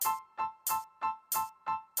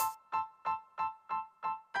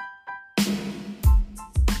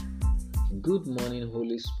Good morning,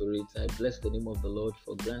 Holy Spirit. I bless the name of the Lord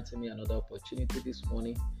for granting me another opportunity this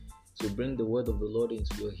morning to bring the word of the Lord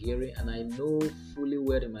into your hearing. And I know fully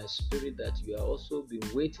well in my spirit that you are also been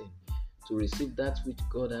waiting to receive that which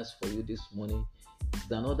God has for you this morning. It's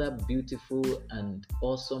another beautiful and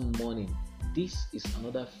awesome morning. This is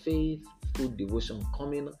another faithful devotion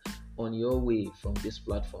coming on your way from this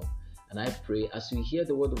platform. And I pray as you hear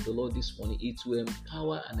the word of the Lord this morning, it will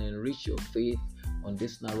empower and enrich your faith on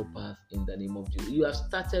this narrow path in the name of Jesus. You have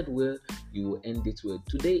started well, you will end it well.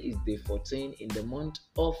 Today is day 14 in the month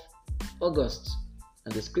of August.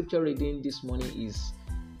 And the scripture reading this morning is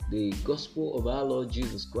the Gospel of our Lord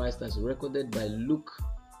Jesus Christ as recorded by Luke,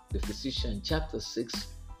 the physician, chapter 6,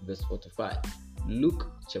 verse 45.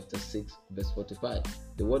 Luke chapter 6, verse 45.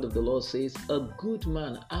 The word of the Lord says, "A good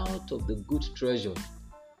man out of the good treasure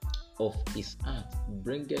of his heart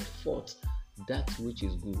bringeth forth that which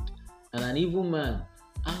is good, and an evil man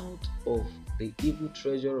out of the evil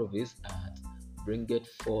treasure of his heart bringeth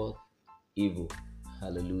forth evil."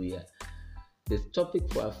 Hallelujah. The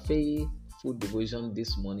topic for our faithful devotion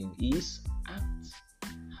this morning is act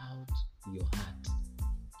out your heart.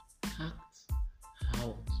 Act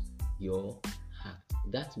out your heart.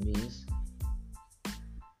 That means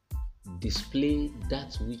display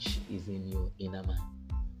that which is in your inner man.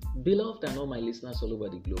 Beloved and all my listeners all over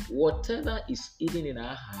the globe, whatever is hidden in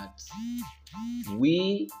our hearts,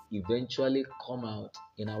 we eventually come out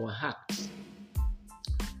in our acts.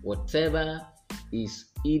 Whatever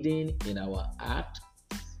is hidden in our heart,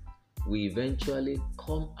 we eventually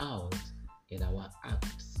come out in our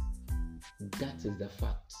acts. That is the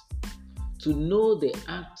fact. To know the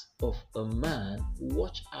act of a man,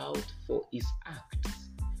 watch out for his acts,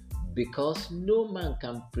 because no man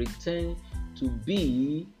can pretend to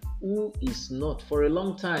be who is not for a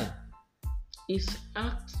long time. His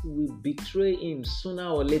acts will betray him sooner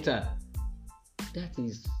or later. That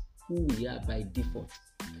is who we are by default.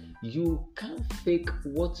 You can't fake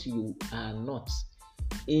what you are not.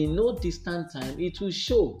 In no distant time, it will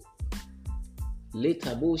show.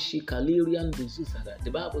 Later,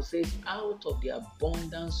 the Bible says, out of the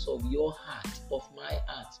abundance of your heart, of my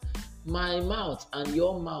heart, my mouth and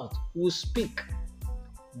your mouth will speak.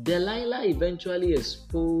 Delilah eventually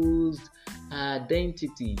exposed her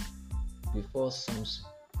identity before Samson.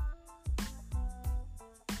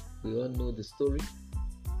 We all know the story.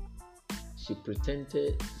 She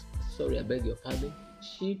pretended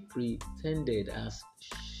as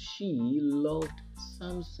she loved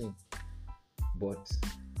Samson. But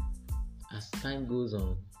as time goes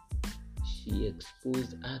on, she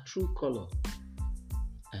exposed her true color,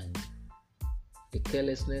 and the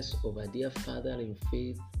carelessness of her dear father in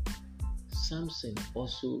faith, Samson,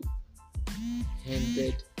 also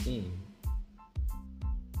ended him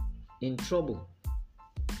in trouble.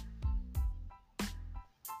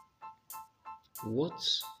 What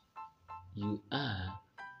you are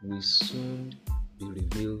will soon be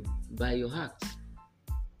revealed by your heart.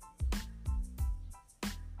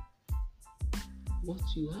 What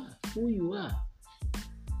you are, who you are,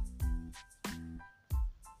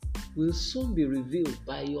 will soon be revealed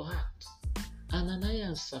by your heart. Ananias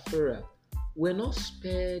and Sapphira were not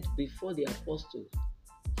spared before the apostles.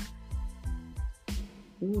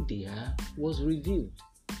 Who they are was revealed.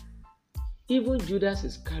 Even Judas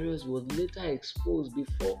Iscariot was later exposed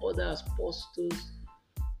before other apostles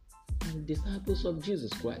and disciples of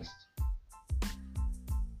Jesus Christ.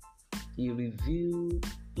 He revealed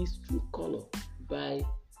his true color by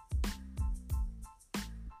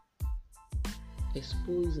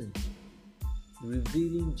exposing,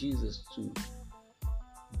 revealing Jesus to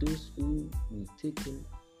those who will take him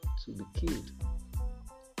to be killed.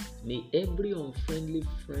 May every unfriendly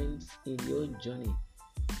friend in your journey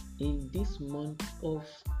in this month of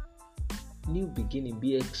new beginning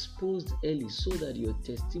be exposed early, so that your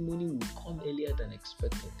testimony will come earlier than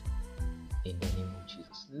expected. In the name of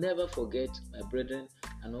Jesus. Never forget, my brethren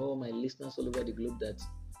and all my listeners all over the globe, that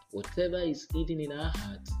whatever is hidden in our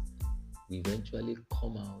hearts will eventually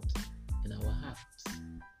come out in our hearts.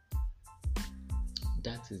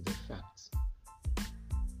 That is the fact.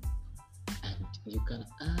 And you can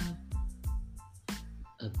have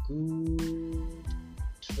a good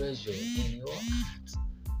treasure in your heart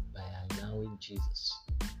by allowing Jesus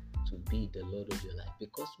to be the Lord of your life.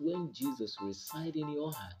 Because when Jesus resides in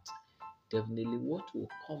your heart, definitely what will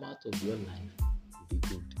come out of your life will be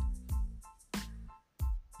good.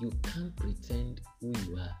 You can't pretend who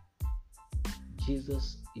you are.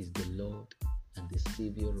 Jesus is the Lord and the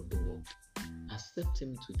Savior of the world. Accept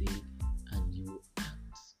him today and you will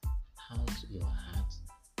act out your heart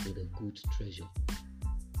with a good treasure.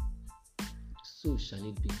 so shall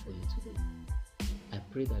it be for you today. I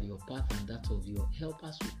pray that your path and that of your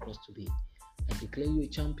helpers will cross today. I declare you a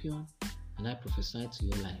champion, and I prophesy to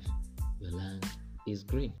your life. Your land is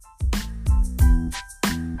green.